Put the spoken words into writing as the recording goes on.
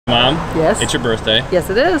Mom? Yes? It's your birthday. Yes,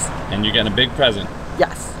 it is. And you're getting a big present.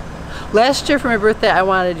 Yes. Last year for my birthday, I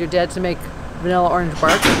wanted your dad to make vanilla orange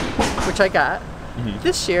bark, which I got.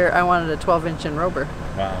 This year, I wanted a 12-inch Enrober.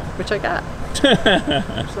 Wow. Which I got.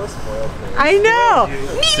 I'm so spoiled. I know!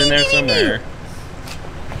 It's in there somewhere.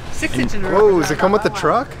 6-inch Enrober. Oh, does it come with the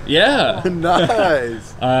truck? Yeah.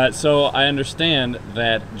 Nice. So I understand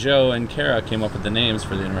that Joe and Kara came up with the names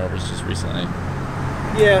for the Enrobers just recently.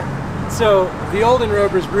 Yeah. So the old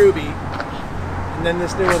Enrober's Ruby, and then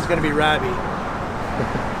this new one's going to be Robbie.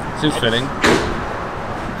 Seems fitting.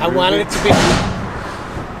 I wanted it to be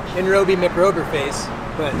Enroby McRober face,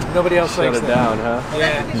 but nobody else likes that. Shut it down, huh?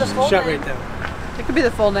 Yeah, shut right down. It could be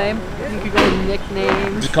the full name. You could go with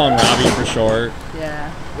nicknames. Just call him Robbie for short.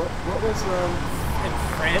 Yeah. What was In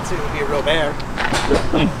France, it would be Robert.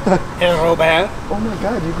 Enrober. Oh my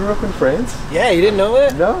God, you grew up in France? Yeah, you didn't know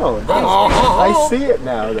that? No. I see it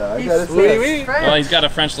now, though. I gotta say. Well, he's got a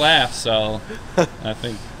French laugh, so I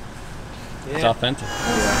think it's authentic.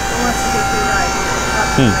 Who wants to get through right?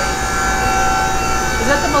 Is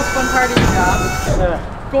that the most fun part of your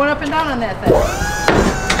job? Going up and down on that thing.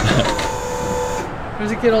 Or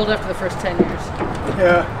does it get old after the first 10 years?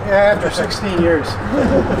 Yeah, after 16 years.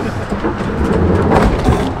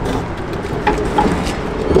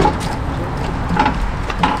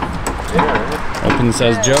 Open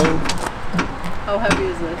says Joe. How heavy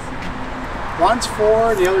is this? One's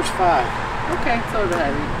 4, the other's 5. Okay, sort of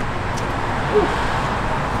heavy.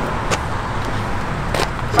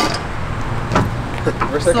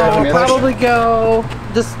 Where's So that guy from I'll probably go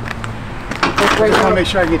just like right I want now. to make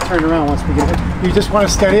sure I get turned around once we get it. You just want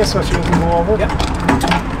to steady it so she doesn't go over? Yep.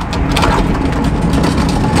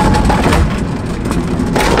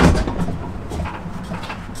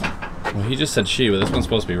 Well, he just said she, but this one's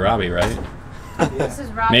supposed to be Robbie, right? This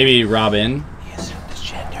is Robbie. Maybe Robin. He assumed his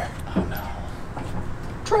gender. Oh no.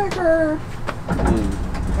 Trigger.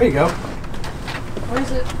 There you go. What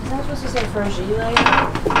is it? Is that supposed to say fragile?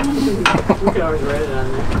 We can always write it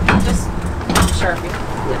on there. Just Sharpie.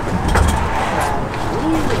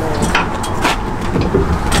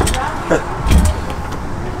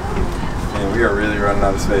 Man, we are really running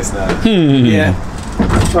out of space now. Yeah.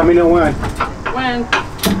 Let me know when. When?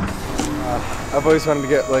 I've always wanted to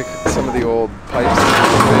get like some of the old pipes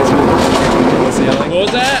in the ceiling. What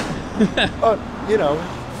was that? Oh, you know,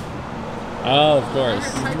 Oh, of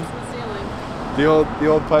course. the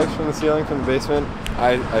old pipes from the ceiling from the basement.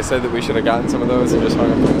 I said that we should have gotten some of those and just hung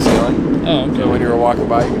them from the ceiling. Oh, okay. So when you were walking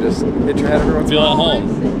by, you could just hit your head every once in a Feel at while.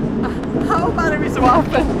 home. How about every so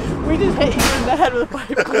often we just hit you in the head with a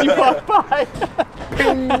pipe when you walk by?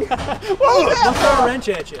 They'll throw a wrench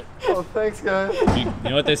at you. Oh, thanks, guys. You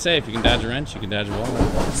know what they say, if you can dodge a wrench, you can dodge a wall.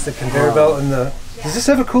 It's the conveyor belt and the... Does this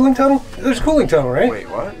have a cooling tunnel? There's a cooling tunnel, right? Wait,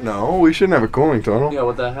 what? No, we shouldn't have a cooling tunnel. Yeah,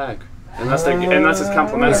 what the heck? Unless it's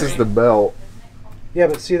complimentary. This is the belt. Yeah,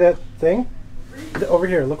 but see that thing? Over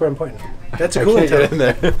here, look where I'm pointing. That's a I cooling can't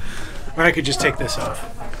tunnel. get in there. Or I could just take this off.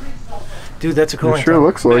 Dude, that's a cooling It sure tunnel.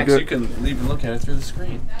 looks like Max, it. you can even look at it through the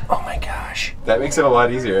screen. Oh my gosh. That makes it a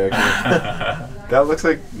lot easier, actually. That looks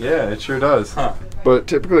like, yeah, it sure does. Huh. But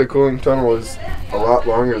typically a cooling tunnel is a lot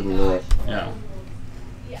longer than that. Yeah.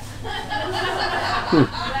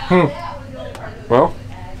 Well,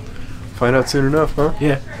 find out soon enough, huh?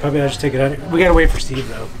 Yeah, probably I should take it out. We gotta wait for Steve,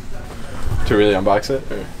 though. To really unbox it?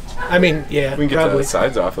 Or I mean, yeah, we can get probably. the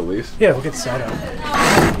sides off at least. Yeah, we'll get the side out.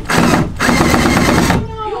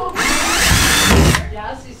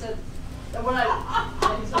 Yes, he said. When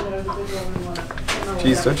he said there was a video we want to.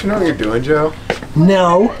 Jeez, don't you know what you're doing, Joe?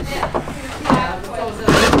 No.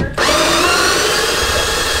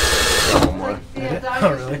 Oh,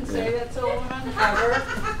 really? Say that to a woman ever.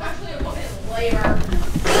 Especially later.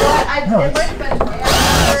 Well, it might have been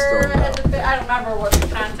I don't remember what the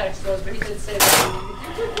context was, but he did say that.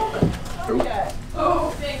 Okay.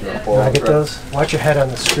 Can I get those? Watch your head on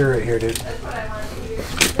the screw right here, dude.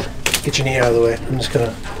 Get your knee out of the way. I'm just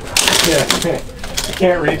gonna... Yeah, okay. I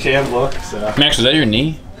can't reach and look, so... Max, was that your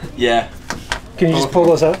knee? Yeah. Can you just pull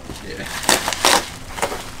those out? Yeah.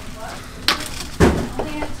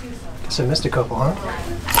 Guess I missed a couple, huh?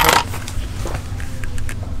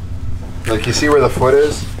 Like, you see where the foot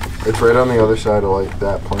is? It's right on the other side of, like,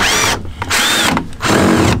 that point.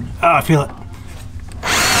 Oh, I feel it.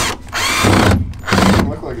 Doesn't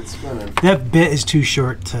look like it's spinning. That bit is too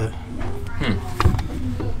short to...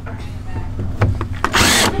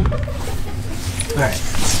 Alright.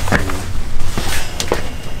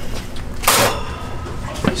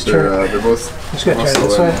 Just turn it. They're both... I'm just gonna turn it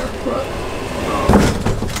this way.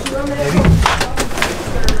 Maybe.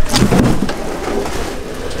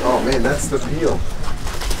 Oh, man, that's the peel.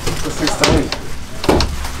 This thing's tiny.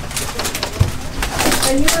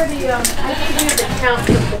 And you already, I gave you the count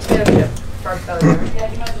for the potato chip part failure.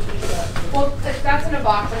 Yeah, you might as well use that. Well, that's in a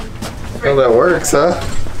box. Well, that works, huh?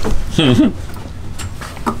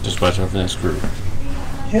 Just watch out for that screw.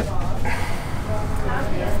 Yep.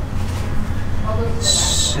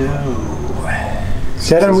 So, is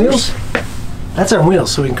that on wheels? That's on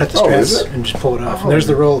wheels, so we can cut the Oh, straps is it? and just pull it off. And there's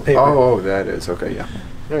the roll of paper. Oh, that is. Okay, yeah.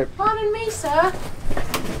 Pardon me, sir.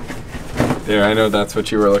 There, I know that's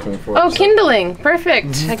what you were looking for. Oh, so- kindling.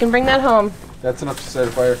 Perfect. I can bring that home. That's enough to set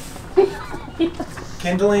a fire.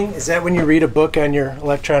 Kindling, is that when you read a book on your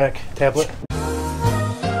electronic tablet?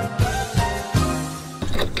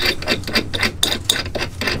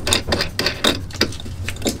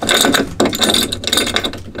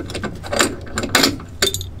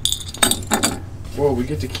 Whoa, we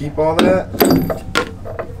get to keep all that?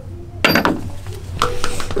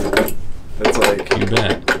 That's like You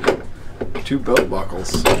bet. 2 belt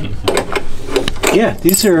buckles. Yeah,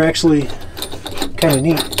 these are actually kind of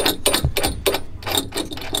neat.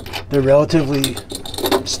 They're relatively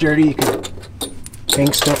sturdy. You can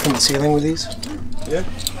hang stuff from the ceiling with these. Yeah.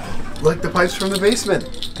 Like the pipes from the basement.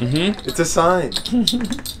 Mm-hmm. It's a sign.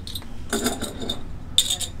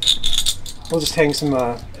 We'll just hang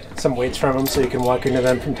some weights from them so you can walk into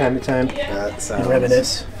them from time to time That sounds and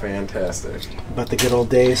reminisce fantastic. about the good old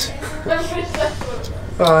days.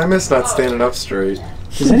 Oh, I miss not standing up straight.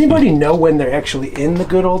 Does anybody know when they're actually in the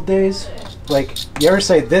good old days? Like, you ever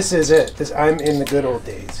say, this is it, I'm in the good old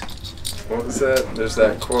days? What was that? There's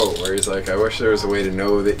that quote where he's like, I wish there was a way to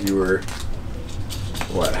know that you were,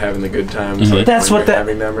 what, having the good times? Mhm. Like That's when what you're that-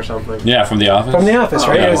 having them or something? Yeah, from The Office. From The Office, Oh,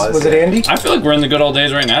 right? yeah, Was it Andy? I feel like we're in the good old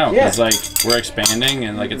days right now. Yeah. It's like we're expanding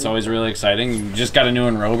and like it's always really exciting. You just got a new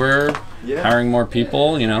Enrober, Yeah. hiring more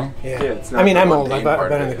people, you know. Yeah. Yeah, it's not I mean, the I'm old. mundane I've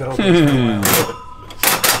part been of in the it. good old days for a while.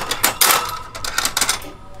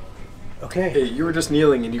 Okay. Hey, you were just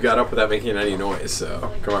kneeling and you got up without making any noise,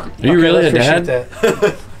 so come on. Are you really a appreciate dad?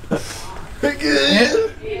 that.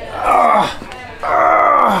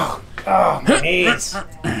 Oh, my knees.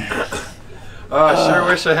 Oh, I sure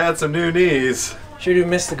wish I had some new knees. Sure do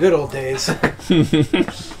miss the good old days.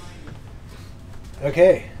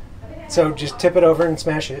 Okay. So just tip it over and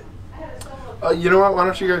smash it. You know what? Why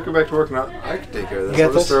don't you guys go back to work now? I can take care of this. You got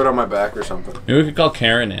I'll just this? throw it on my back or something. Maybe we could call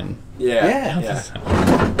Karen in. Yeah. Yeah.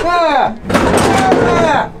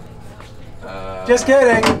 Ah! Just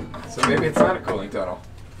kidding. So maybe it's not a cooling tunnel.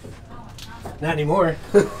 Not anymore.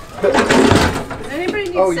 Does anybody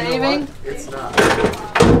need Oh, you know saving? what? It's not.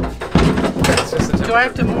 It's just a Do I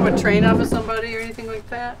have to move a train off of somebody or anything like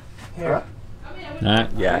that? Yeah.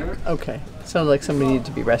 Not yet. Okay. Sounds like somebody needed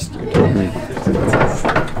to be rescued.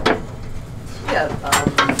 Yeah.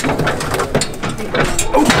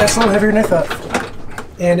 Oh, that's a little heavier than I thought.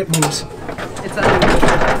 And it moves. It's a.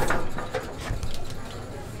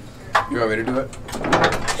 You want me to do it?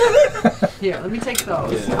 Here, let me take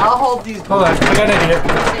those. Yeah. I'll hold these. Hold on, I got an idea.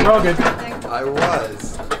 We're all good. I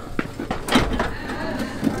was.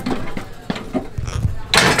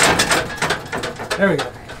 There we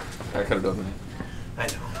go. I could have done I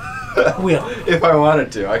know. We all. that. If I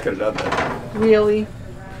wanted to, I could have done that. Really?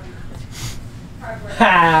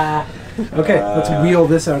 Ha! Okay, let's wheel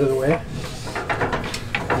this out of the way.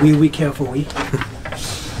 Wee careful, wee.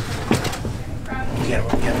 Get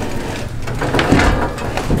him, get him.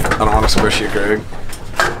 I don't want to squish you, Greg.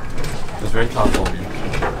 It's very thoughtful of you.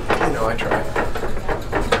 You know I try.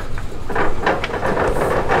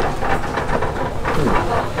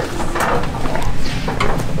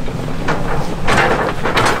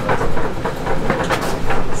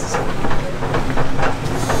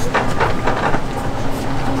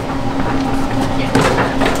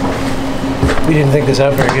 We didn't think this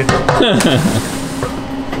out very good.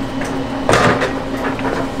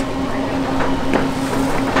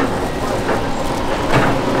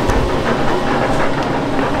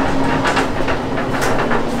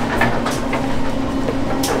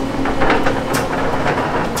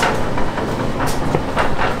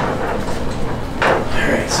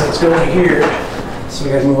 Alright, so let's go in here. So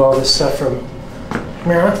we gotta move all this stuff from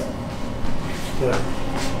mirror.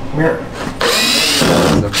 Mirror.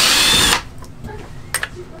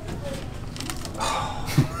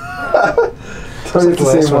 Tell me the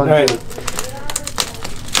last one. All right.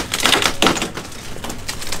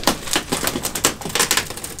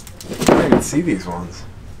 I don't even see these ones.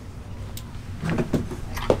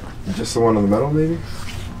 Just the one in the middle, maybe?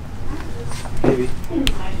 Maybe.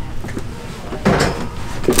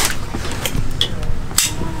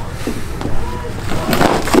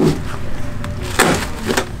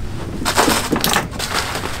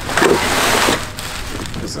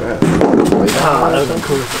 What's that? Ah, that would have been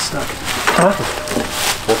cool if it stuck. Huh?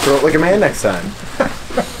 We'll throw it like a man next time.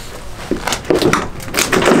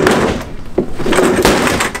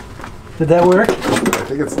 Did that work? I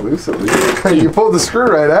think it's loose at least. You pulled the screw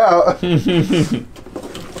right out. Who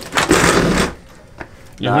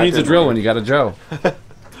needs a drill when you got a Joe?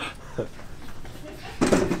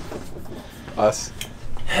 Us.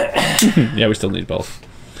 Yeah, we still need both.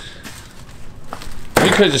 We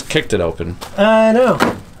could have just kicked it open. I know.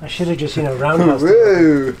 I should have just, roundhoused it.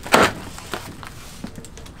 Woo!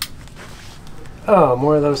 Oh,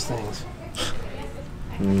 more of those things.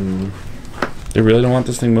 They really don't want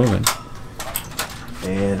this thing moving.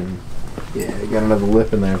 And yeah, you got another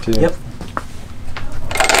lip in there too. Yep.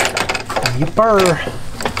 Yipper.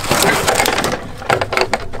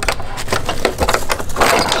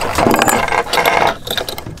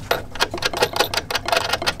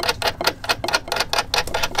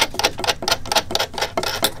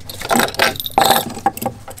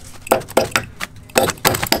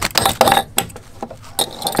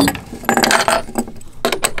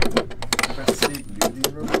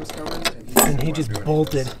 He just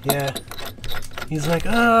bolted, yeah. He's like,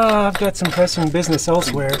 oh, I've got some pressing business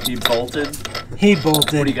elsewhere. He bolted? He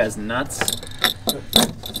bolted. What are you guys, nuts?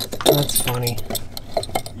 That's funny.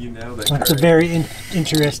 You know that. That's a very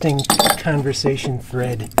interesting conversation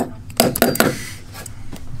thread.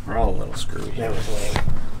 We're all a little screwy. That was lame.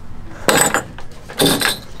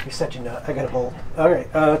 You're such a nut. I got a bolt. Alright,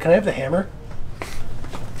 can I have the hammer?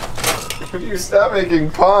 If you stop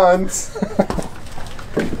making ponds.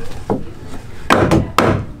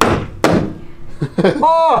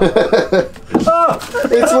 Oh! Oh!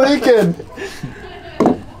 It's leaking!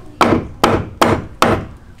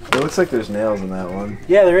 It looks like there's nails in that one.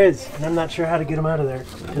 Yeah, there is. And I'm not sure how to get them out of there.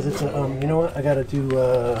 Because it's a, you know what? I gotta do,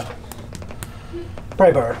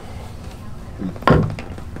 pry bar.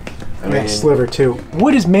 I mean, sliver too.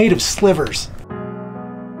 Wood is made of slivers.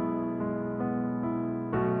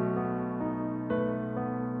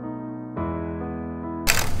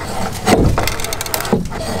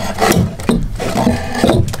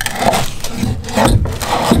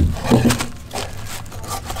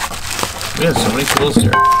 We have so many tools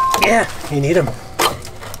here. Yeah, you need them. Who'd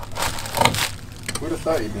have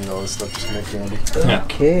thought you'd need all this stuff just to make candy? Yeah.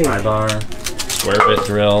 Okay. Pry bar, square bit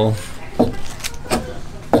drill.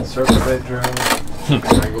 Circle bit drill.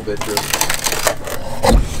 Triangle bit drill.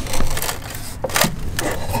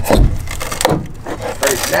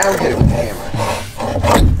 Alright, now hit it with the hammer.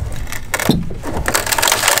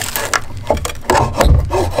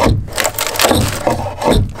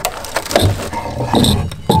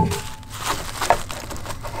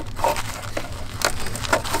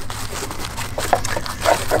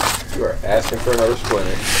 You are asking for another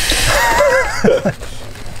splinter.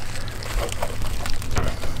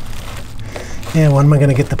 Yeah, when am I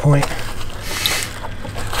gonna get the point?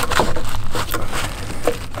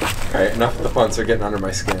 Alright, enough of the fun, so getting under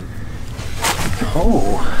my skin.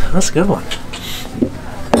 Oh, that's a good one.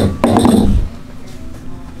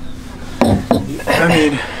 I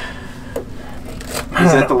mean,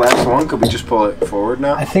 is that the last one? Could we just pull it forward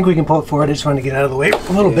now? I think we can pull it forward. I just wanted to get out of the way a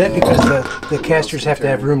little bit because the casters have to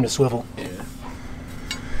have room to swivel. Yeah.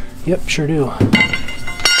 Yep, sure do.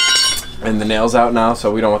 And the nail's out now,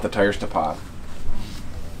 so we don't want the tires to pop.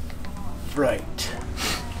 Right.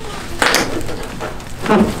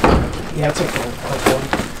 Yeah, it's okay.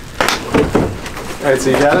 Alright, so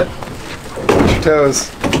you got it? Watch your toes.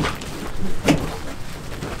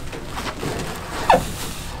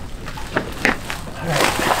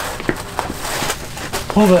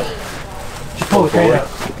 Pull the, just pull the crate out.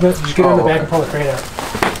 Just get on the back and pull the crate out.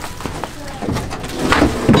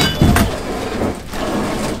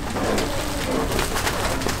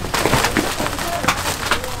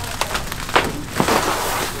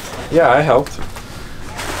 Yeah, I helped.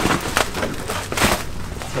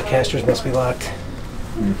 The casters must be locked.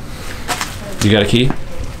 You got a key?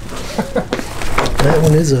 That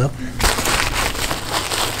one is up.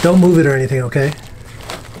 Don't move it or anything, okay?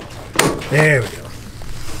 There we go.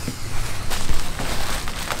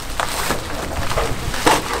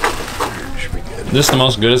 This is the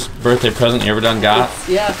most goodest birthday present you ever done got?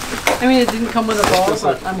 Yeah. I mean, it didn't come with a ball,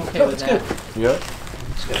 but I'm okay with that. Yep.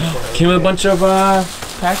 Came with a bunch of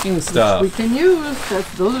packing stuff. We can use.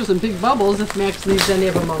 Those are some big bubbles if Max leaves any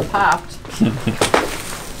of them unpopped.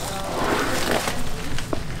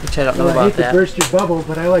 Which I don't know I about hate to that. burst your bubble,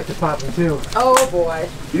 but I like to pop them too. Oh boy.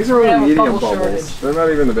 These are We have only a medium bubble bubbles. shortage. They're not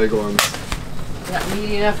even the big ones. Not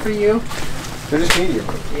medium enough for you? They're just medium.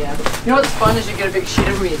 Yeah. You know what's fun is you get a big sheet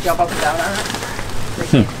of them and you jump up and down on it.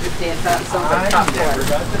 You dance on some like top floor.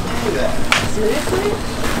 got to do that. Seriously?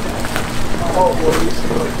 Oh, well,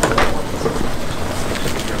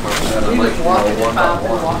 Walking and popping,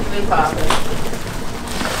 walking and popping.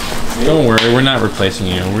 Don't worry, we're not replacing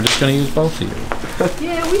you. We're just gonna use both of you.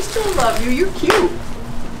 Yeah, we still love you. You're cute.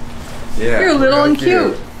 Yeah. You're little and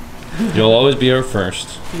cute. You'll always be our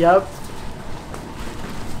first. Yep.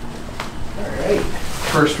 Alright.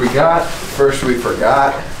 First we got, first we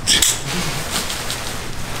forgot. I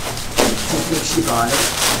think she bought it.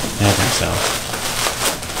 I think so.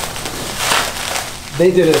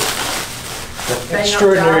 They did an Hang up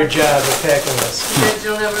extraordinary job. job of packing this. Kids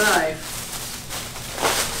don't have a knife.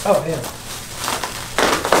 Oh, yeah.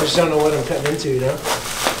 I just don't know what I'm cutting into, you know?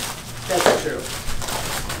 That's true.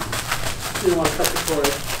 You don't want to cut the cord.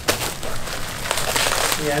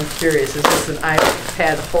 Yeah, I'm curious. Is this an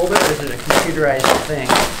iPad holder or is it a computerized thing?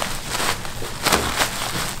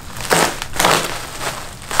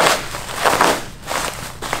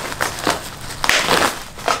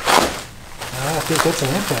 I think that's an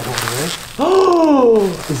iPad holder, right? Oh!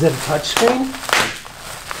 Is that a touch screen?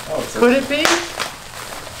 Oh, Could it be?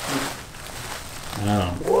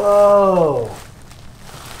 Oh. Whoa!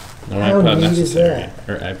 No How iPod neat is necessary.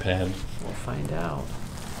 Or iPad. We'll find out.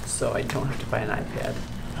 So I don't have to buy an iPad.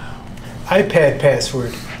 iPad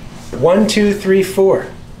password 1234.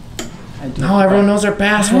 No, everyone knows our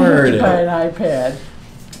password. Buy an iPad.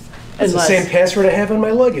 It's the same password I have on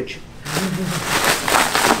my luggage.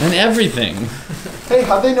 And everything. Hey,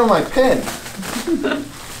 how'd they know my pin?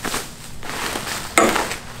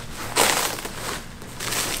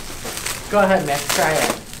 Go ahead, Max. Try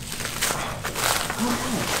it.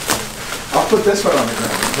 I'll put this one on the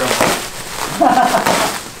ground.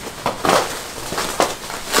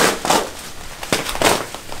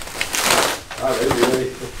 Wow, they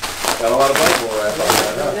really got a lot of Bible wrap on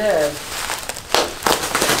that, It huh? is.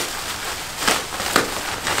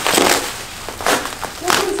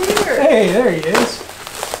 Look who's here. Hey, there he is.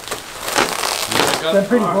 It's been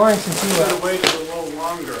pretty boring since you Should have left. waited a little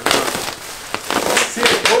longer. See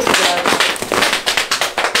the close guy.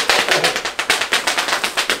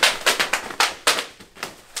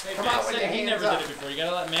 Come on, he never did it before. You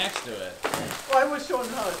gotta let Max do it. Well, I was showing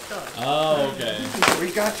how it's done. Oh, okay.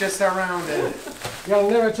 We got you surrounded. You'll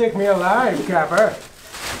never take me alive, Capper.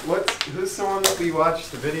 Who's the one that we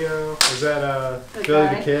watched the video? Was that The Billy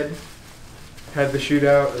guy? the Kid? Had the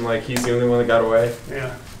shootout and like he's the only one that got away,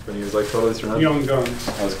 Yeah, but he was like totally surrounded. Young Guns.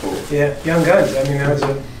 That was cool. Yeah, Young Guns. I mean, that was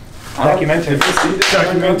a documentary. Did you see the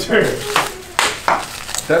Documentary.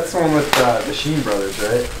 That's the one with the Sheen brothers,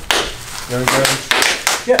 right? Young Guns.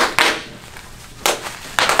 Yeah.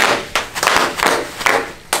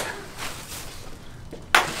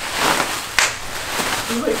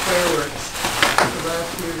 It's like fireworks. The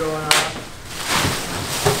last few going off.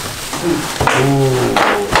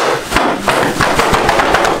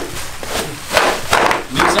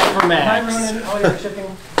 Need some for Am I Max. ruining all your shipping? You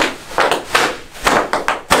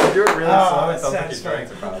do it really Oh, slow. I that's don't think satisfying.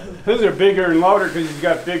 it's a problem. His are bigger and louder because he's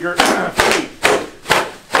got bigger feet.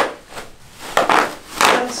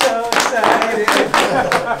 I'm so excited. I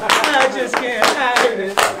just can't hide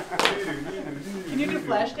it. Can you do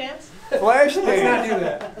flash dance? Flash Let's not dance. do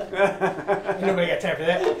that. Ain't nobody got time for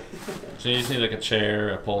that. So you just need like a chair,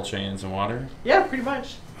 a pole chain, and some water? Yeah, pretty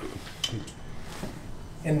much.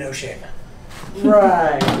 And no shame.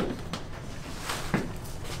 Right.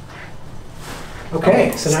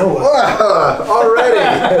 Okay, so now what? Already.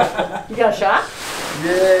 You got a shot?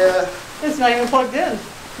 Yeah. It's not even plugged in.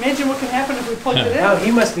 Imagine what can happen if we plugged it Oh, in.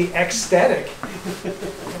 he must be ecstatic.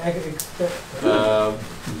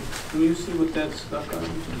 Can you see what that's stuck on? I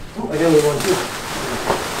got only one too.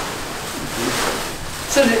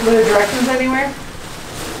 So were there directions anywhere?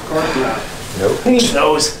 Of course not. Nope. Who needs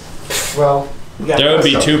those? Well, you got That would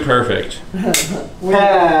be those. too perfect.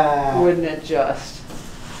 Wouldn't it just?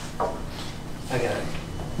 I got it.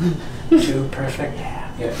 Too perfect. Yeah.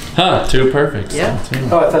 Huh, too perfect. Yeah.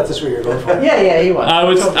 Oh, I thought this was what you were going for. Yeah, he was. I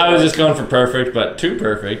was just going for perfect, but too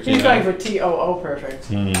perfect. He's you going know. for TOO perfect.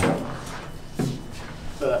 Hmm.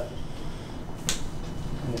 But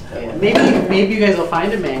yeah, maybe you guys will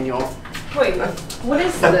find a manual. Wait, what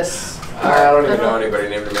is this? I don't even know anybody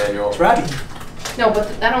named Emmanuel. It's Robbie. No, but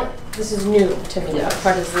I don't. This is new to me. Yeah. What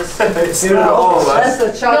part is this? It's new to all of That's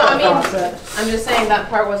us. the chocolate No, I mean- faucet. I'm just saying that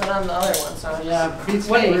part wasn't on the other one, so I'm Yeah, beats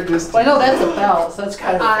Wait. me. Well, I know that's a belt, so that's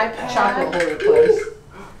kind of a iPad. chocolate holder place. You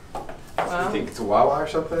Wow. think it's a Wawa or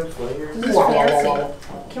something? Flavors? This is fancy.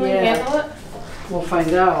 Can we Yeah. handle it? We'll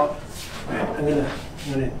find out. I'm gonna.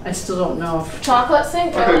 I still don't know if. Chocolate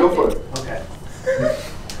sink? Okay, go for it. Okay.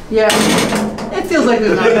 Yeah, it feels like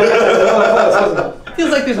there's an iPad.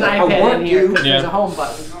 Feels like there's an iPad in warned here you. because there's Yeah. a home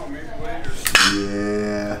button. No, maybe later.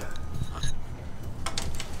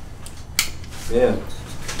 Yeah. Man.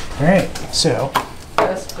 All right, so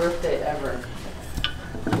Best birthday ever.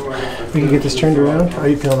 we can get this turned around. How are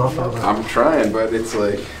you feeling off of it? I'm trying, but it's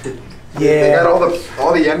like Yeah. they got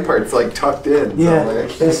all the end parts like tucked in. Yeah, So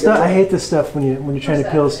like, it's not, I hate this stuff when you're trying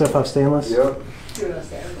to peel stuff off stainless. Yep. Do it on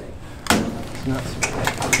Saturday. It's not so bad.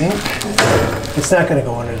 I think it's not going to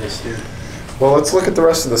go under this, dude. Well, let's look at the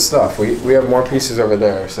rest of the stuff. We have more pieces over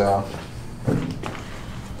there, so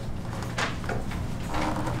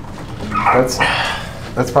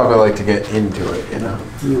that's probably like to get into it, you know.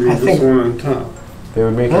 You read this think- one on top. They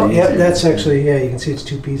would make Oh, it yeah, easier. that's actually, yeah, you can see it's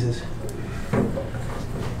 2 pieces.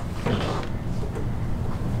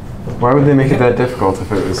 Why would they make it that difficult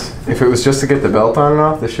if it was just to get the belt on and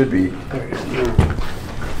off? This should be There it is.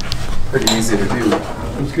 pretty easy to do.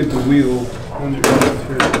 Let's get the wheel under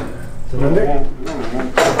here. Is it under?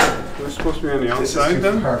 No. They're supposed to be on the outside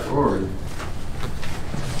then? far forward.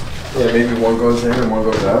 Yeah, maybe one goes in and one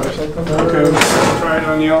goes out or something. Okay, let's try it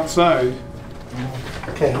on the outside.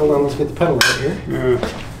 Okay, hold on, let's get the pedal out here. Yeah.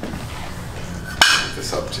 Put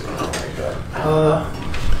this up too. Oh my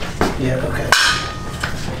god. Yeah, okay.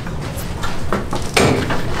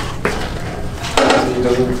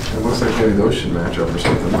 It looks like maybe those should match up or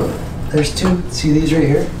something, but. There's 2, see these right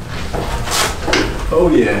here?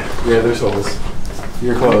 Oh yeah. Yeah, there's holes.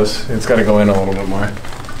 You're close. It's got to go in a little bit more.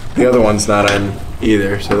 The other one's not in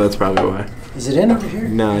either, so that's probably why. Is it in over here?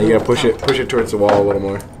 No, you gotta push it towards the wall a little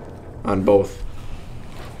more. On both.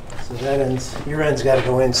 So that ends, your end's got to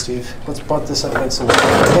go in, Steve. Let's butt this up against the wall.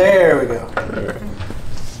 There we go. Alright.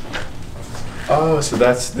 Oh, so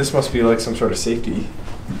this must be like some sort of safety.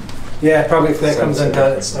 Yeah, probably if that comes Sensor.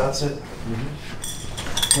 undone, it stops it.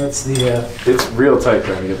 That's the, It's real tight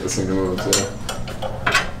trying to get this thing to move, so.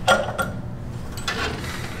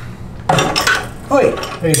 oh wait,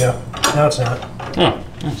 there you go. Now it's not. Oh,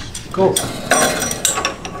 nice. Cool.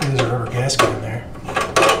 There's a rubber gasket in there.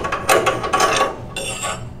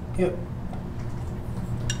 Yep.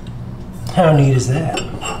 How neat is that?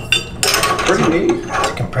 Pretty neat. It's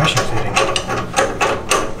a compression fitting.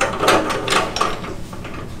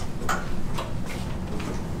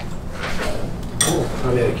 Cool.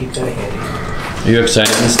 Probably gotta keep that handy. Are you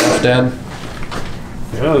excited and stuff, Dad?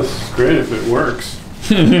 Yeah, this is great if it works.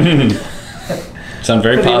 Sound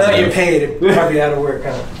very But the amount you positive. paid, it probably ought to work,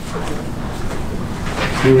 huh?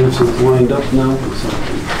 See if it's lined up now or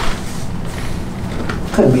something.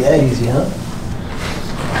 Couldn't be that easy, huh?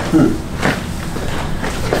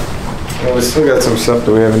 Well, we still got some stuff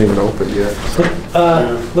that we haven't even opened yet.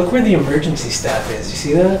 Look where the emergency stuff is. You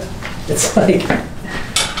see that? It's like,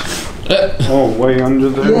 Oh, way under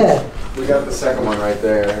there? yeah. We got the second one right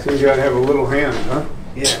there. So you gotta have a little hand, huh?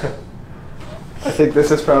 Yeah. I think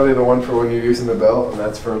this is probably the one for when you're using the belt, and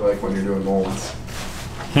that's for like when you're doing molds.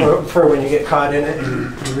 For when you get caught in it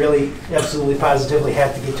and you really absolutely positively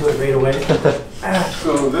have to get to it right away.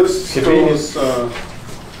 So this Convenient. goes,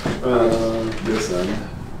 This end.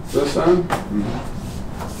 this end?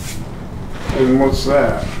 And what's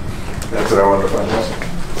that? That's what I wanted to find out.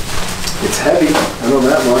 It's heavy, I know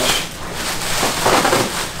that much.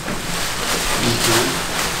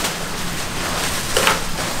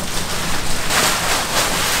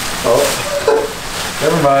 Oh,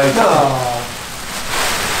 never mind.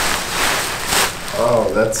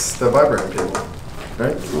 Oh, that's the vibrating cable,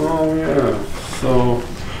 right? Oh, yeah. So,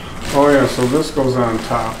 so this goes on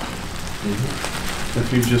top. If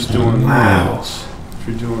you're just doing molds. If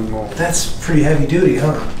you're doing molds. That's pretty heavy duty,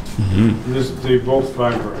 huh? They both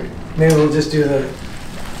vibrate. Maybe we'll just do the.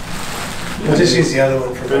 We'll just use the other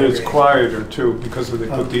one for. And it's vibrating. quieter too because they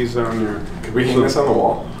put these on there. Could we hang this on the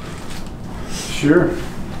wall? Sure.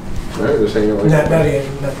 Right, just hang it like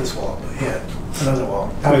Not this wall, but yeah, another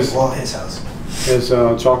wall. Probably the wall at his house. Is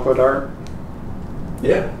chocolate art?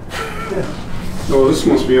 Yeah. Oh, this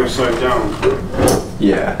must be upside down.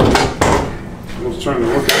 Yeah. I was trying to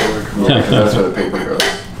look at it. Because that's where the paper goes.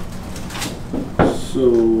 So,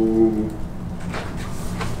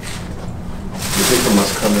 The paper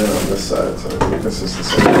must come in on this side, so I think this is the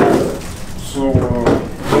same.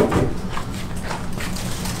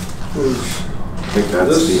 I think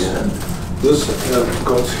that's the end. this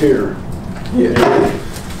goes here. Yeah.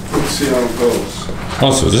 Let's see how it goes.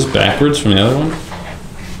 Oh, so is this backwards from the other one?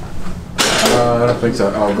 I don't think so.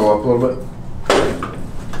 I'll go up a little bit.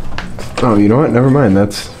 Oh, you know what? Never mind.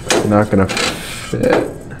 That's not gonna fit.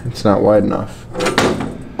 It's not wide enough.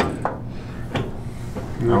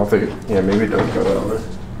 I don't think it, yeah, maybe it does go that way.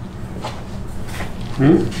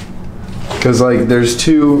 Because like there's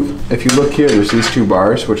two, if you look here, there's these two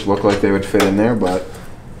bars which look like they would fit in there, but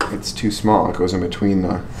it's too small. It goes in between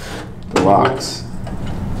the locks.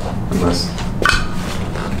 Unless,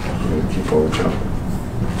 keep over chocolate.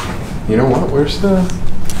 You know what? Where's the?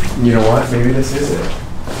 You know what? Maybe this is it.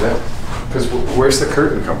 Because where's the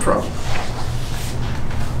curtain come from?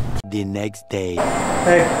 The next day.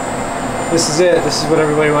 Hey, this is it. This is what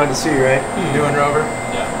everybody wanted to see, right? New Enrober.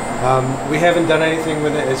 Yeah. We haven't done anything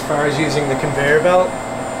with it as far as using the conveyor belt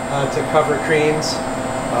to cover creams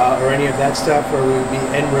or any of that stuff where we would be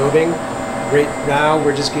enrobing. Right now,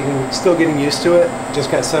 we're just still getting used to it.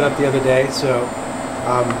 Just got set up the other day, so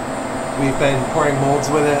we've been pouring molds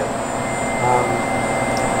with it,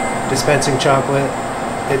 dispensing chocolate.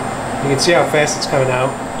 You can see how fast it's coming out.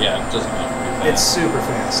 Yeah, it doesn't go pretty fast. It's super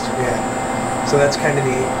fast, yeah. So that's kind of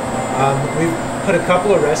neat. We've put a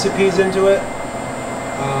couple of recipes into it.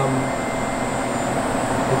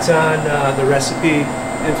 It's on the recipe,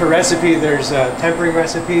 and for recipe there's tempering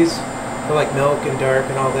recipes for like milk and dark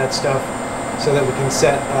and all that stuff, so that we can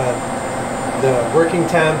set the working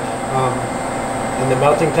temp and the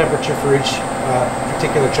melting temperature for each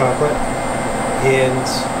particular chocolate. And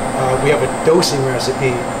we have a dosing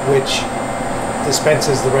recipe which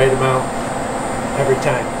dispenses the right amount every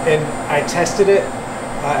time. And I tested it.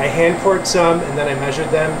 I hand poured some and then I measured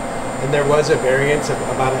them, and there was a variance of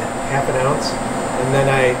about a half an ounce. And then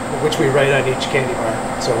which we write on each candy bar,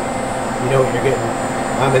 so you know what you're getting.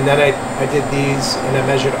 And then I did these and I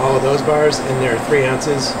measured all of those bars, and they're 3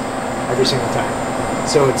 ounces every single time.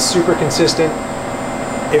 So it's super consistent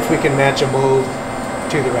if we can match a mold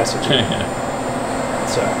to the recipe.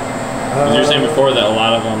 So. You were saying before that a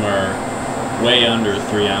lot of them are way under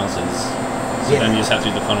 3 ounces. So then you just have to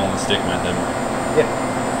do the funnel and stick method. Yeah.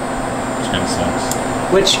 Which kind of sucks.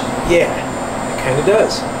 Which, yeah, it kind of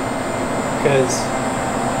does. Because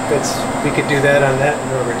we could do that on that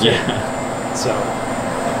Enrober too. Yeah. So.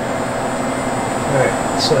 Alright,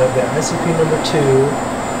 so I've got recipe number 2.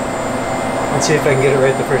 Let's see if I can get it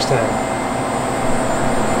right the first time.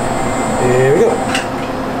 There we go.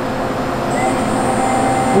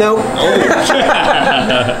 No.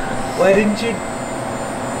 Why didn't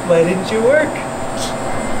you work?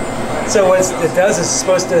 So what it does is it's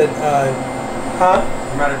supposed to, huh?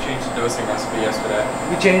 You might have changed the dosing recipe yesterday.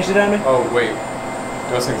 You changed it on me? Oh wait,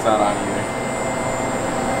 dosing's not on either.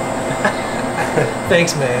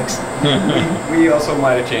 Thanks, Max. we also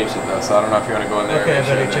might have changed it though, so I don't know if you want to go in there. Okay, I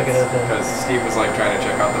better check it out then. Because Steve was like trying to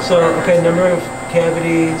check out the. So okay, number of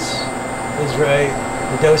cavities is right.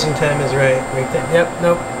 The dosing time is right. Right there. Yep.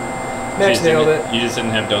 Nope. Max nailed it. You just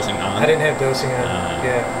didn't have dosing on? I didn't have dosing on.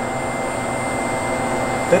 Yeah.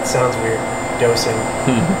 That sounds weird. Dosing.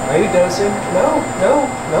 Are you dosing? No,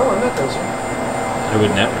 I'm not dosing. I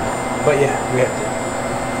would never. But yeah, we have to.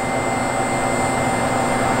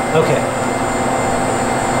 Okay.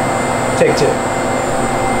 Take 2.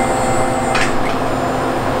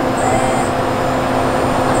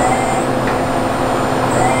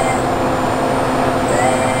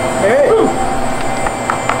 Alright.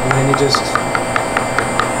 And then you just...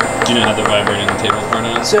 Do you know how the vibrating table part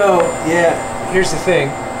on? So, yeah, here's the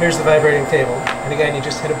thing. Here's the vibrating table. And again, you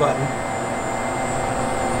just hit a button.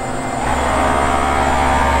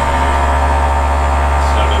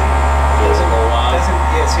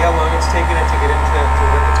 See how long it's taken it to get into to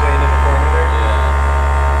work its way into the corner there? Yeah.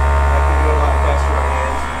 I can do it a lot faster by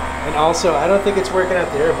hand. And also, I don't think it's working out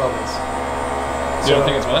the air bubbles. You don't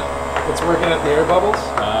think it's what? It's working out the air bubbles.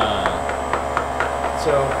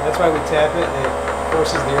 So that's why we tap it. It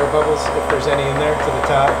forces the air bubbles, if there's any in there, to the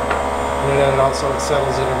top. And then it also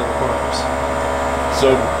settles it into the corners.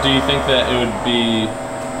 So do you think that it would be...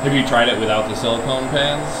 Have you tried it without the silicone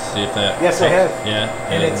pads? See if that... Yes, I have. Yeah?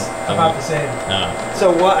 And it's about the same. Oh. So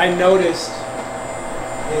what I noticed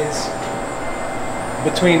is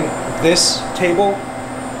between this table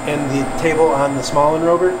and the table on the small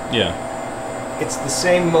Enrober, Yeah. it's the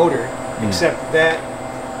same motor, except that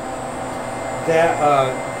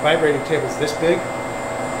vibrating table is this big,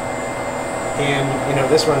 and you know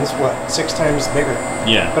this one's what, 6 times bigger.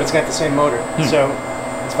 Yeah. But it's got the same motor, so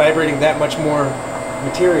it's vibrating that much more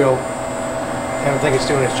material. I don't think it's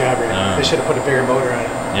doing its job right. They should have put a bigger motor on it.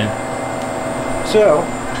 Yeah. So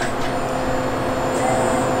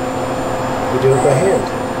we do it by hand.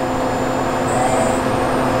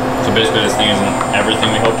 So basically this thing isn't everything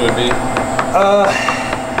we hoped it would be?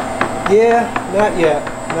 Yeah, not yet.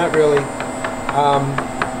 Not really.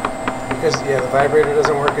 Because yeah, the vibrator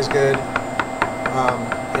doesn't work as good.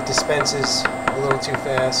 It dispenses a little too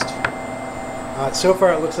fast. So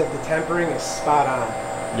far, it looks like the tempering is spot on.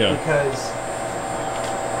 Yeah. Because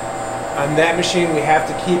on that machine, we have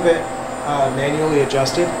to keep it manually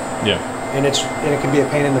adjusted. Yeah. And it can be a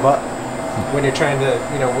pain in the butt when you're trying to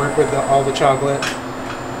work with all the chocolate,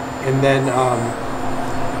 and then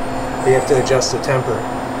you have to adjust the temper.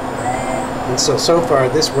 And so far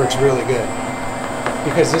this works really good.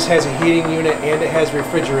 Because this has a heating unit and it has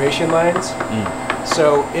refrigeration lines.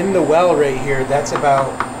 So in the well right here, that's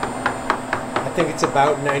about, I think it's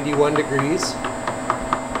about 91 degrees,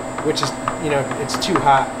 which is, you know, it's too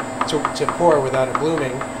hot to pour without it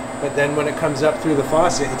blooming. But then when it comes up through the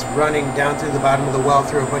faucet, it's running down through the bottom of the well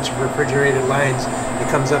through a bunch of refrigerated lines. It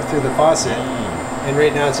comes up through the faucet. And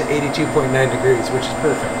right now it's at 82.9 degrees, which is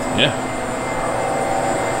perfect. Yeah.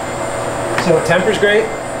 So temper's great.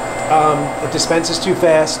 It dispenses too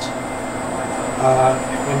fast.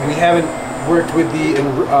 And we haven't worked with the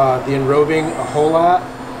enrobing a whole lot,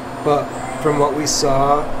 but from what we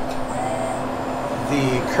saw,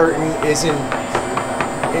 the curtain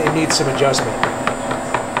it needs some adjustment.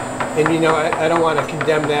 And you know, I don't want to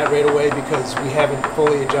condemn that right away because we haven't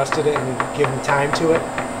fully adjusted it and given time to it.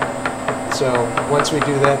 So once we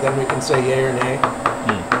do that, then we can say yay or nay.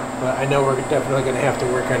 But I know we're definitely going to have to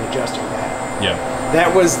work on adjusting that. Yeah.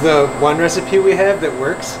 That was the one recipe we have that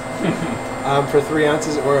works for 3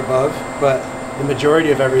 ounces or above. But the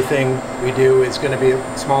majority of everything we do is going to be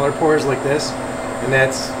smaller pours like this. And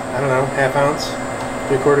that's, I don't know, ½ ounce,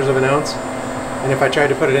 3/4 of an ounce. And if I tried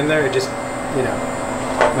to put it in there, it just, you know,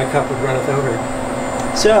 my cup would runneth over.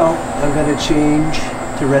 So I'm going to change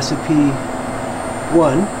to recipe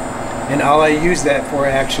 1. And all I use that for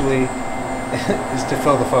actually is to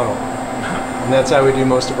fill the funnel. And that's how we do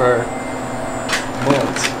most of our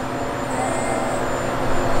molds.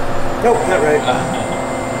 Nope, not right.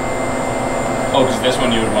 Oh, because this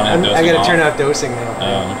one you would want to have dosing I gotta off. turn off dosing now.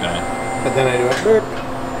 Oh, okay. But then I do a burp.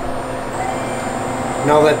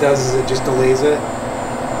 And all that does is it just delays it.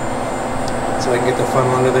 So I can get the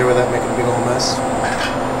funnel under there without making a big old mess.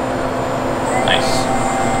 Nice.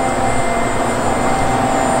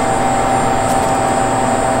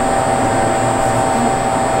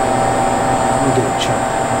 Let me get a chunk.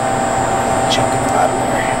 Chunk at the bottom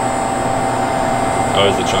there. Oh,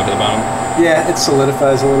 is the chunk at the bottom? Yeah, it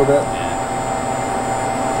solidifies a little bit.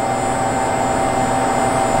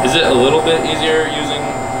 Is it a little bit easier using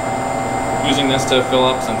this to fill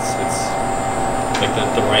up since it's like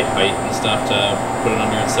the right height and stuff to put it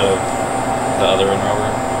under instead of the other Enrober?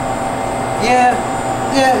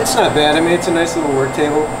 Yeah, it's not bad. I mean, it's a nice little work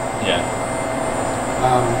table. Yeah.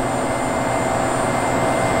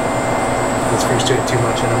 Let's frustrate too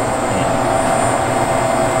much in them.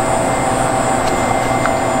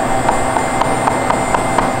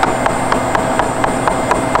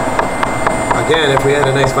 Again, if we had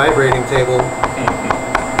a nice vibrating table,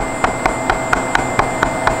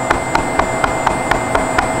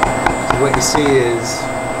 so what you see is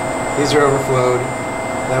these are overflowed.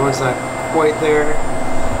 That one's not quite there.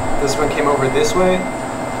 This one came over this way.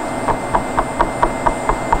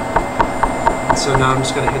 So now I'm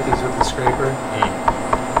just going to hit these with the scraper.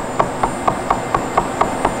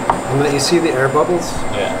 And then you see the air bubbles?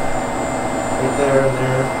 Yeah. Right there and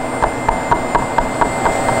there.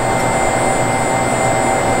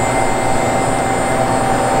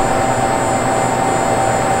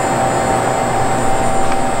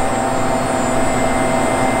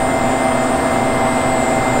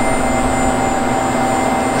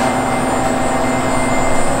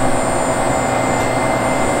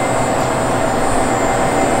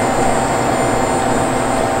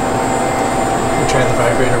 Try the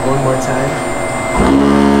vibrator one more time.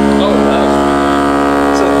 Oh, nice.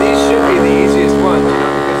 So these should be the easiest ones, you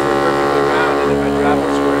know, because they're perfectly round, and if I drop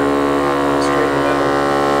it square, it's straight in the middle.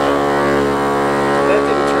 So that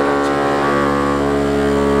didn't turn out too bad.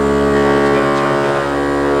 Just gotta chunk it up.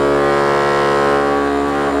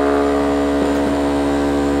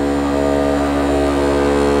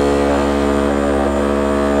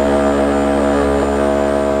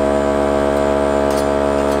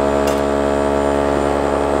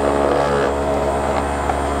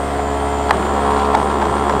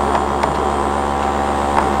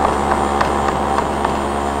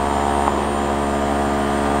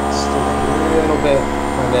 Bit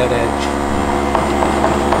on that edge.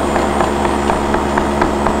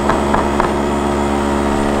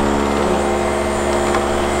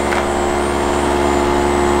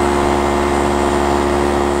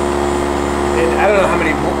 And I don't know how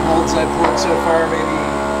many molds I've poured so far, maybe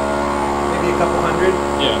a couple hundred.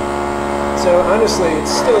 Yeah. So honestly, it's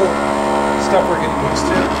still stuff we're getting used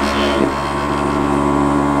to. Yeah.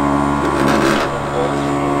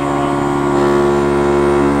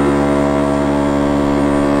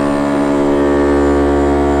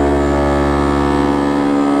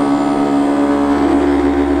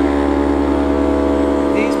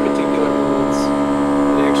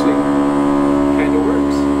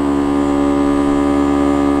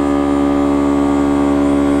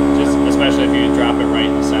 Especially if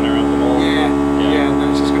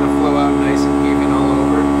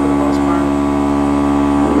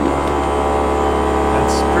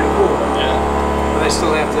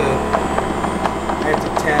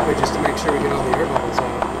just to make sure we get all the air bubbles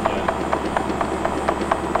out.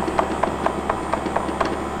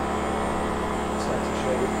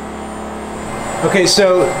 Okay,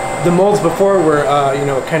 so the molds before were, you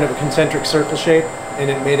know, kind of a concentric circle shape, and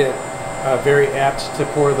it made it very apt to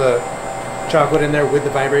pour the chocolate in there with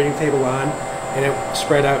the vibrating table on, and it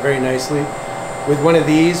spread out very nicely. With one of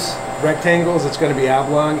these rectangles, it's going to be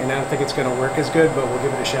oblong, and I don't think it's going to work as good, but we'll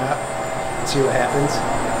give it a shot and see what happens.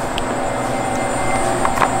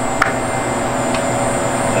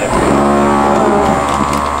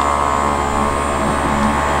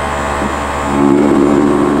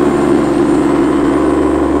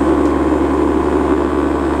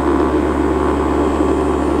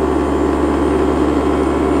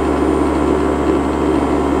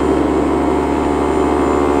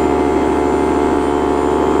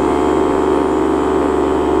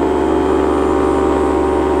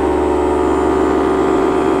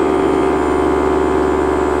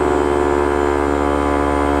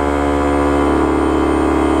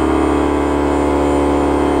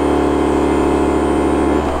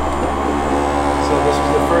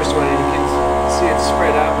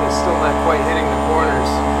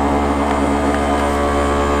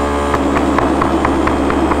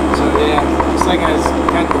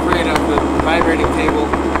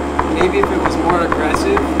 Maybe if it was more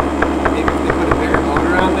aggressive, maybe if they put a bigger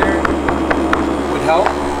motor on there, it would help.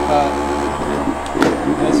 But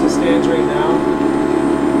as it stands right now,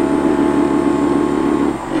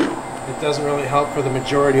 it doesn't really help for the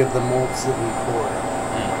majority of the molds that we pour.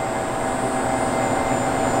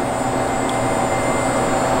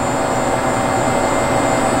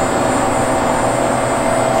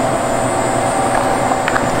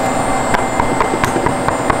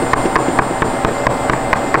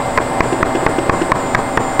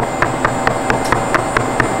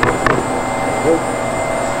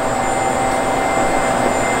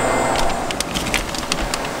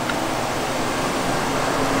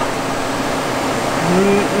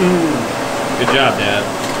 Good job, Dad.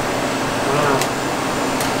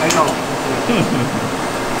 I know.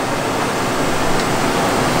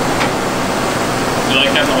 You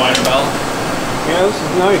like having the wider belt? Yeah, this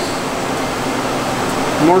is nice.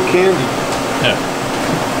 More candy. Yeah.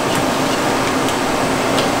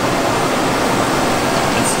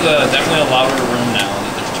 It's definitely a louder room now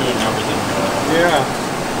that there's two Enrobers in here. Yeah.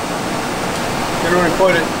 You can only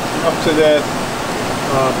put it up to that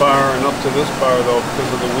bar and up to this bar though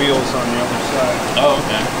because of the wheels on the other side. Oh,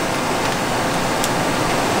 okay.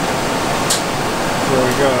 So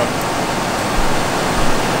we gotta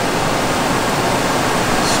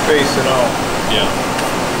space it out. Yeah.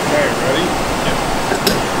 Okay, ready? Yep.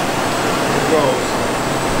 Here it goes.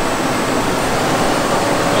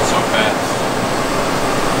 Go so fast.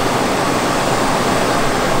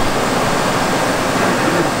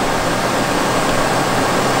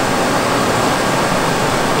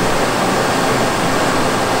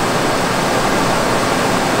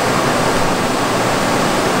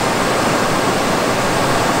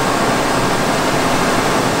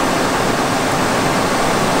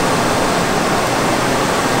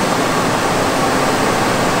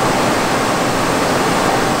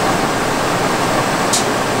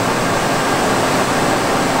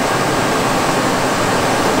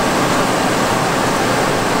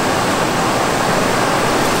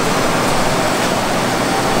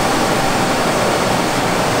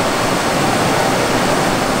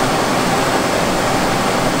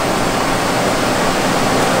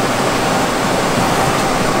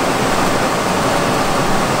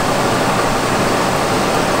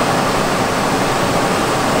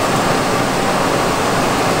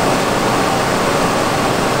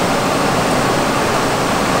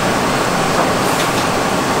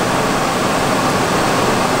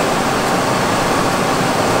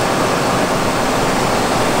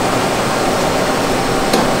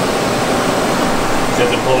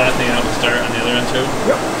 Pull that thing out and start on the other end too?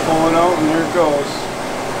 Yep. Pull it out and there it goes.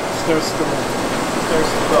 Starts to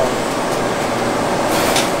go.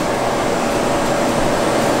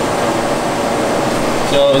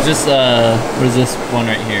 So is this what is this one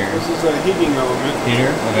right here? This is a heating element.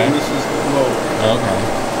 Heater? Okay. And this is the blower. Okay.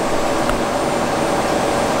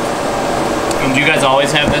 And do you guys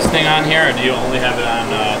always have this thing on here, or do you only have it on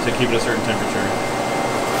to keep it a certain temperature?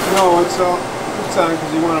 No, it's on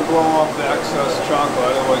because you want to blow off the excess chocolate,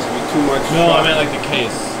 otherwise it'd be too much. No, I meant like the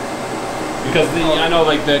case. Because I know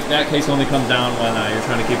like that case only comes down when you're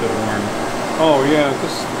trying to keep it warm. Oh yeah,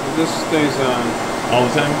 this stays on. All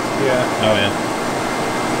the time? Yeah. Oh yeah.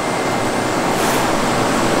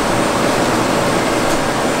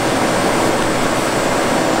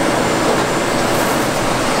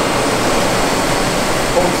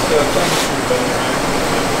 Holds the the chemistry better, right?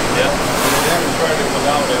 Yeah. I haven't tried it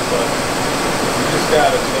without it, but you just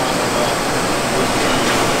got it, so I don't know.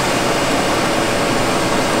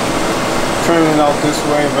 Trying it out this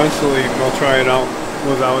way, eventually we'll try it out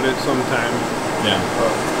without it sometime. Yeah.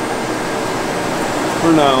 But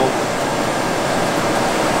for now.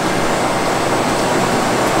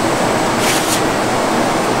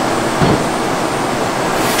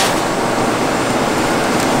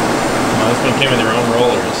 This one came with their own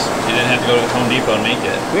rollers. You didn't have to go to Home Depot and make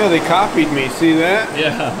it. Yeah, they copied me. See that?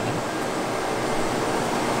 Yeah.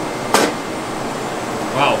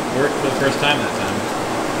 Wow, worked for the first time that time.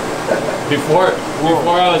 Before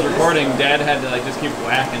I was recording, Dad had to like just keep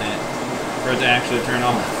whacking it for it to actually turn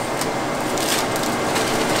on.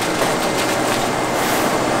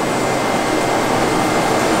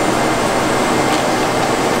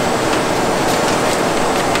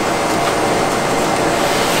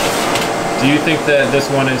 Do you think that this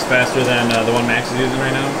one is faster than the one Max is using right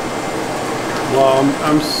now? Well,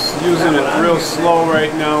 I'm using it real slow right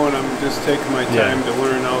now, and I'm just taking my time to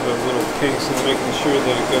learn all the little kinks and making sure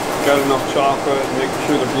that it got enough chocolate and making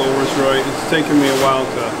sure the blower's right. It's taking me a while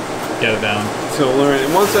to get it down. To learn. And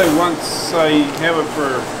once I have it for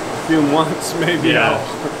a few months, maybe I'll.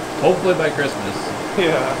 Hopefully by Christmas.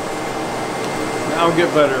 Yeah. I'll get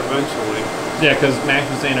better eventually. Yeah, because Max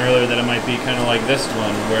was saying earlier that it might be kind of like this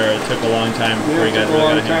one, where it took a long time before you guys really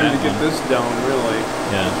got to hang that one. It took a long time to get this down, really.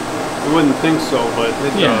 Yeah. I wouldn't think so, but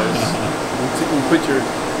it does. You put your...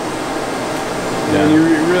 And you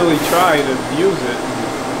really try to use it.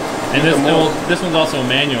 And this one's also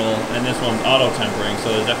manual, and this one's auto tempering,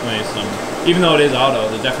 so there's definitely some... Even though it is auto,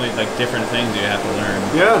 there's definitely like different things you have to learn.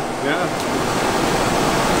 Yeah, yeah.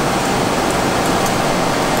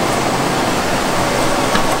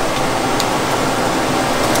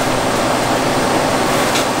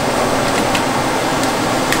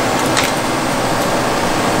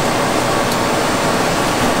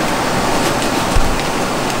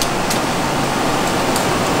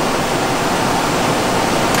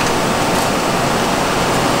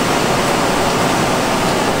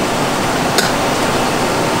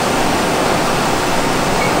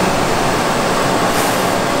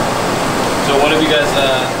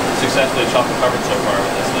 Successfully chocolate covered so far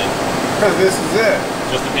with this thing? This is it.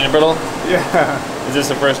 Just the peanut brittle? Yeah. Is this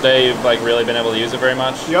the first day you've like really been able to use it very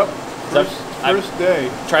much? Yep. First day.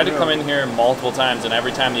 Tried to come in here multiple times, and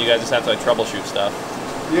every time you guys just have to like troubleshoot stuff.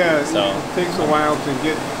 Yeah. So it takes a while to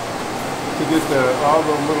get all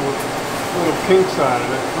the little kinks out of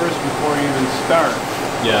it first before you even start.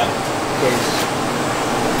 Yeah. Because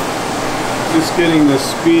just getting the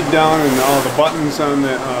speed down and all the buttons on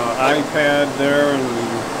the iPad there and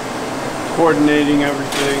coordinating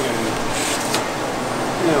everything, and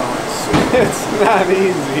you know, it's not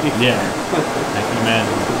easy. Yeah, I can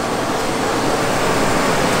imagine.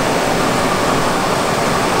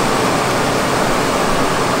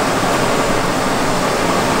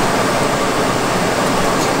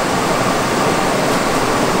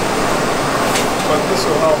 But this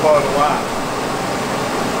will help out a lot.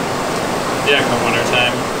 Yeah, come winter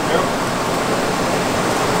time. Yep.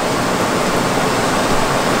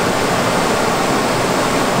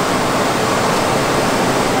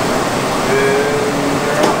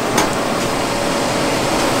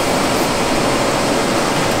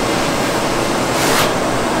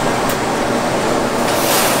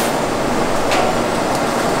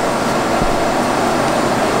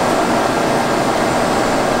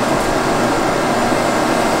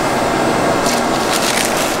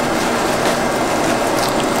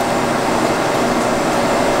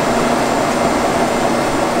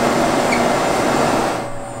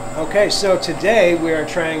 Okay, so today we are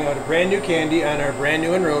trying out a brand new candy on our brand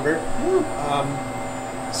new Enrober.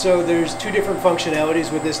 So there's two different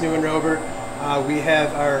functionalities with this new Enrober. We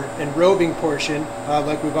have our enrobing portion,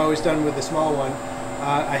 like we've always done with the small one.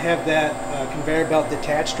 I have that conveyor belt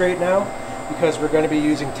detached right now because we're going to be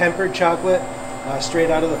using tempered chocolate straight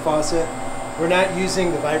out of the faucet. We're not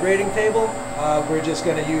using the vibrating table. We're just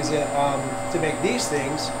going to use it to make these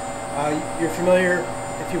things. You're familiar,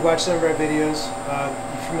 if you watch some of our videos,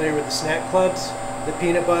 you're familiar with the snack clubs, the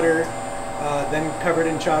peanut butter, then covered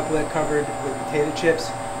in chocolate, covered with potato chips.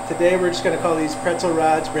 Today we're just going to call these pretzel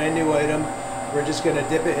rods, brand new item. We're just going to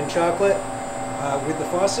dip it in chocolate with the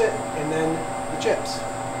faucet and then the chips.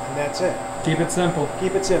 And that's it. Keep it simple.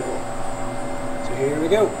 Keep it simple. So here we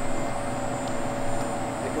go.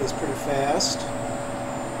 That goes pretty fast.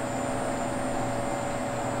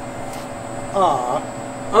 Aw.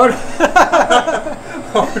 Oh,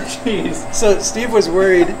 oh, jeez. So Steve was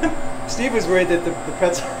worried. Steve was worried that the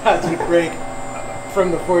pretzel rods would break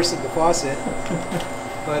from the force of the faucet.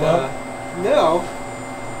 But Well. no.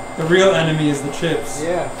 The real enemy is the chips.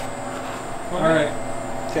 Yeah. All right.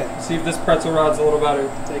 Okay. See if this pretzel rod's a little better.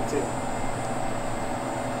 Take 2.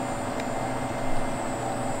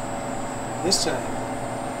 This time,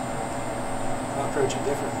 I'll approach it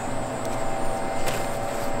differently.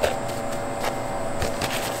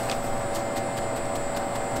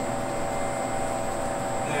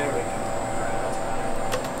 There we go.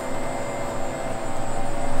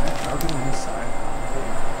 I'll do on this side.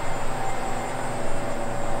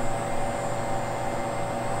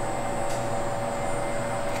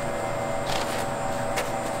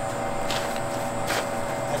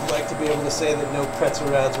 I'd like to be able to say that no pretzel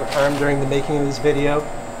rods were harmed during the making of this video.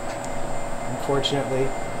 Unfortunately,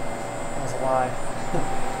 that was a lie. I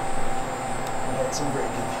had some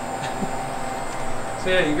breakage. So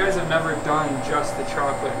yeah, you guys have never done just the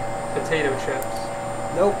chocolate potato chips.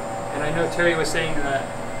 Nope. And I know Terry was saying that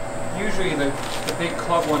usually the big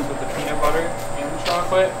club ones with the peanut butter and the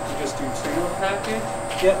chocolate, you just do 2 a package.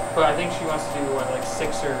 Yep. But I think she wants to do what, like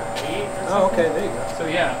 6 or 8 or something? Oh, okay, there you go. So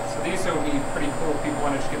yeah, so these would be pretty cool if people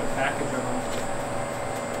want to just get a package of them.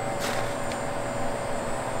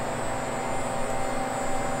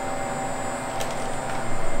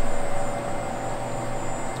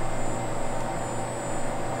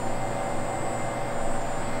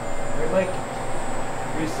 Hey, Mike.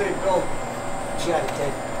 Be safe, Bill. Shot it,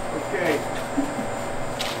 Ted. Okay.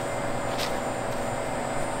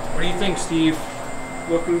 What do you think, Steve?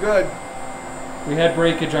 Looking good. We had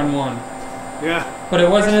breakage on one, Yeah. but it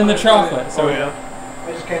wasn't in the chocolate. So Oh, yeah.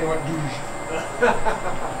 I just kind of went douche.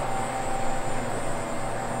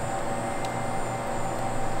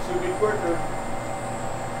 Should be quicker.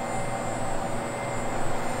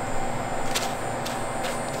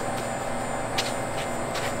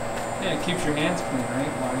 yeah, it keeps your hands clean, right?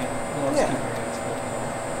 Well, I mean, well, let's Yeah. keep your hands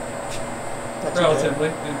Not clean. too Relatively.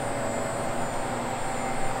 Yeah. bad.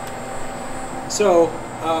 So,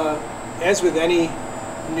 as with any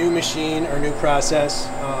new machine or new process,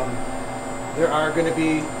 there are going to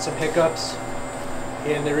be some hiccups,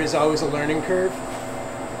 and there is always a learning curve.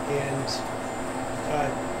 And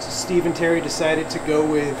Steve and Terry decided to go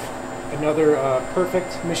with another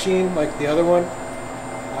Perfect machine like the other one,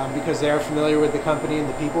 because they are familiar with the company and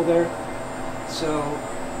the people there. So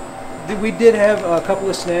we did have a couple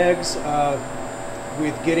of snags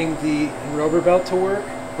with getting the Enrober belt to work,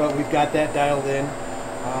 but we've got that dialed in.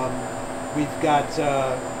 We've got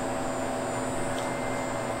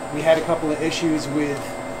we had a couple of issues with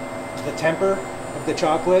the temper of the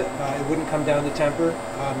chocolate. It wouldn't come down to temper,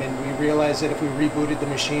 and we realized that if we rebooted the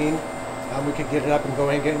machine, we could get it up and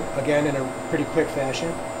going again in a pretty quick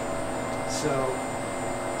fashion. So,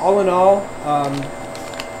 all in all,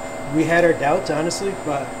 we had our doubts, honestly,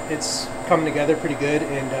 but it's come together pretty good,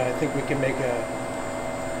 and I think we can make a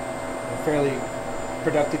fairly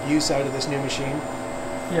productive use out of this new machine.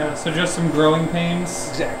 Yeah, so just some growing pains.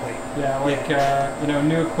 Exactly. Yeah, like you know,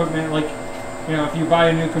 new equipment. Like, you know, if you buy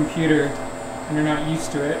a new computer and you're not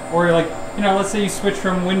used to it, or like, you know, let's say you switch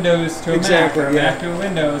from Windows to a Mac, or a Mac to a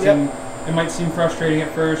Windows, Yep. and it might seem frustrating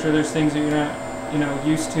at first, or there's things that you're not, you know,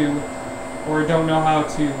 used to, or don't know how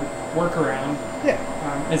to work around. Yeah.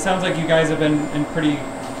 It sounds like you guys have been in pretty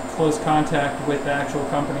close contact with the actual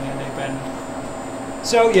company, and they've been.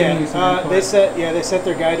 So Giving you some yeah, input. they sent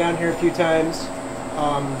their guy down here a few times.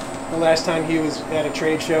 The last time he was at a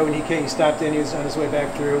trade show and he stopped in. He was on his way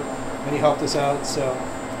back through, and he helped us out. So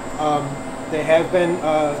they have been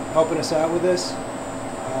helping us out with this.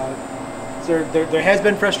 There has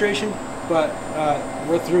been frustration, but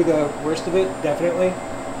we're through the worst of it, definitely,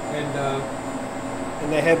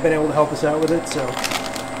 and they have been able to help us out with it. So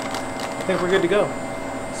I think we're good to go.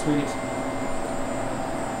 Sweet.